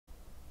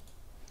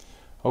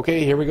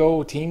Okay, here we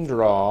go. Team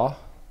draw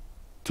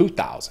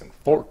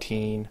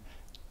 2014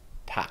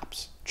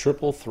 Topps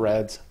Triple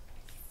Threads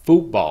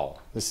Football.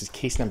 This is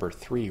case number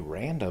 3,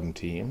 random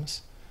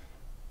teams.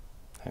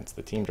 Hence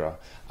the team draw.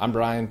 I'm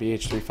Brian,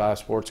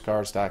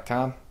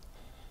 BH35sportscards.com.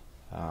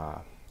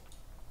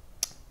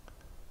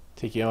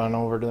 Take you on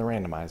over to the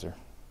randomizer.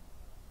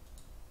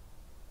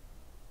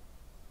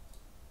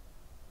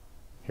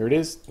 Here it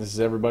is. This is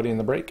everybody in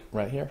the break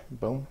right here.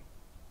 Boom.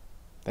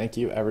 Thank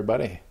you,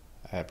 everybody.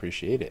 I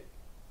appreciate it.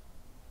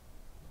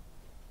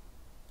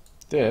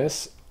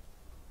 This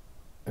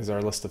is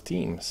our list of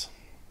teams.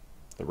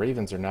 The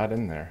Ravens are not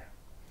in there.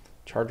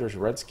 Chargers,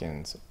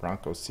 Redskins,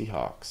 Broncos,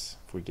 Seahawks.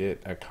 If we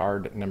get a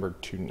card number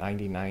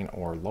 299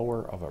 or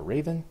lower of a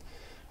Raven,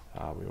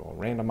 we will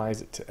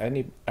randomize it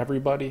to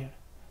everybody.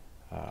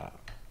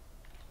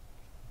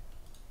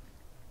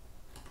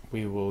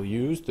 We will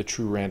use the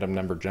true random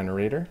number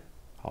generator.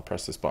 I'll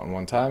press this button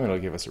one time, it'll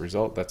give us a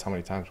result. That's how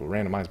many times we'll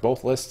randomize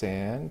both lists,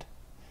 and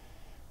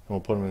we'll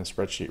put them in the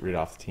spreadsheet, read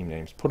off the team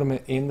names. Put them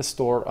in the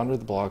store under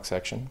the blog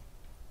section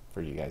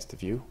for you guys to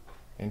view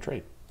and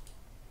trade.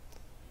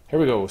 Here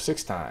we go,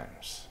 6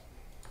 times.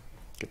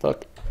 Good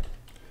luck.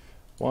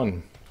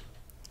 1,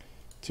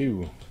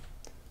 2,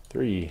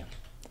 3,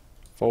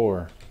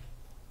 4,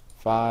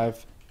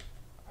 5,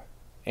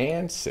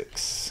 and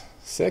 6.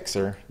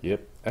 Sixer,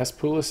 yep.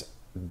 Espulis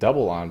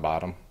double on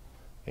bottom,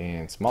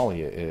 and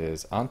Smalia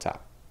is on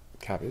top.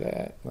 Copy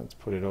that. Let's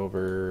put it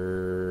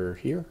over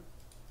here.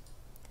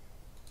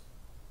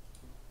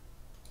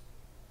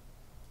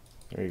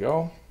 There you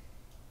go.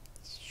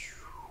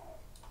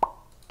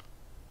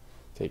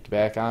 Take you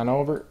back on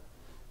over.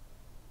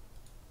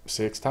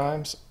 6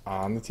 times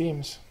on the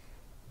teams.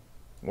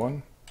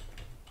 1,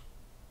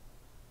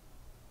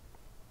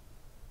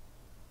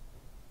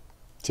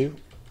 2,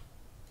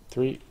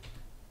 3,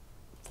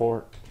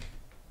 4,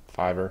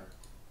 5,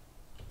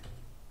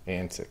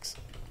 and 6.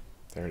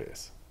 There it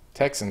is.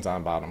 Texans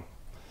on bottom.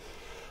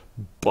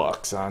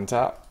 Bucks on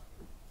top.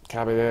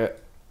 Copy that.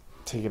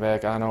 Take it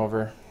back on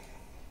over.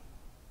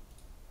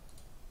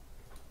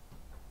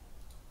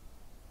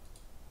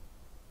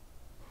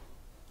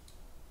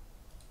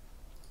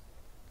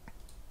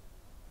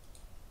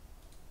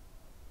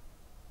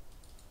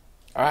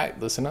 All right,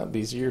 listen up.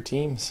 These are your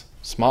teams.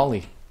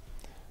 Smalley,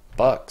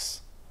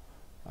 Bucks,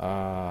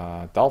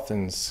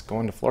 Dolphins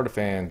going to Florida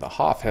fan. The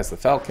Hoff has the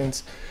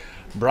Falcons.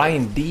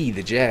 Brian D,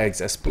 the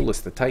Jags.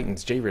 Espulis, the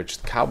Titans. J Rich,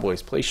 the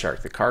Cowboys.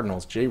 Playshark, the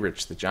Cardinals. J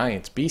Rich, the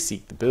Giants. B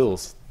Seek, the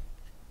Bills.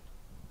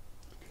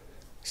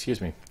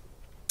 Excuse me.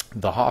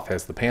 The Hoff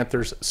has the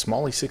Panthers.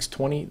 Smalley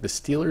 620, the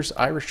Steelers.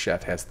 Irish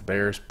Chef has the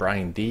Bears.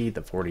 Brian D,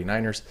 the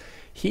 49ers.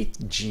 Heath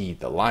G,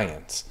 the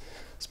Lions.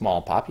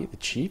 Small Poppy, the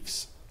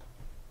Chiefs.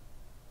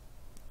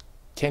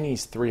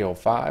 Kenny's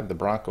 305, the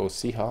Broncos,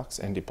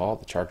 Seahawks. Andy Paul,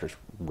 the Chargers,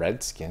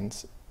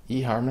 Redskins.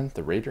 E. Harmon,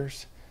 the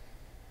Raiders.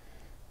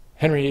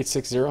 Henry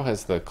 860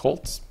 has the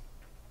Colts.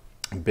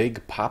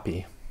 Big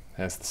Poppy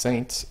has the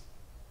Saints.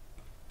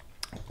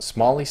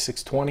 Smalley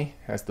 620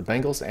 has the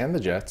Bengals and the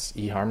Jets.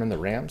 E. Harmon, the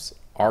Rams.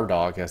 R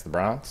Dog has the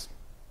Browns.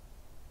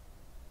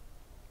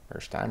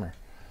 First timer.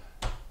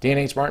 Dan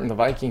H. Martin, the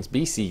Vikings.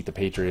 BC, the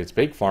Patriots.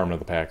 Big Farm of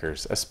the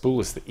Packers.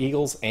 Espulis, the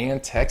Eagles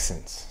and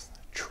Texans.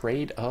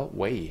 Trade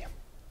away.